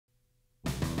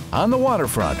on the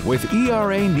waterfront with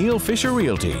ERA Neil Fisher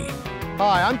Realty.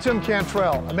 Hi, I'm Tim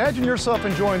Cantrell. Imagine yourself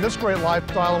enjoying this great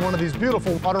lifestyle in one of these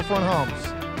beautiful waterfront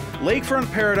homes.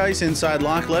 Lakefront Paradise inside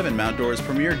Loch Levin, Mount Dora's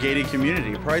premier gated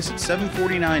community, priced at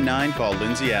 $749.9. Call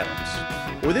Lindsay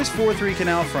Adams. Or this 4-3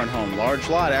 canal front home, large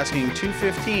lot, asking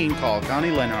 $215. Call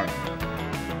Connie Lenhart.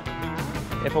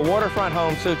 If a waterfront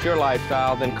home suits your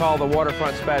lifestyle, then call the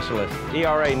waterfront specialist,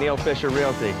 ERA Neil Fisher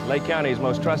Realty, Lake County's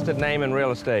most trusted name in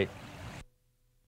real estate.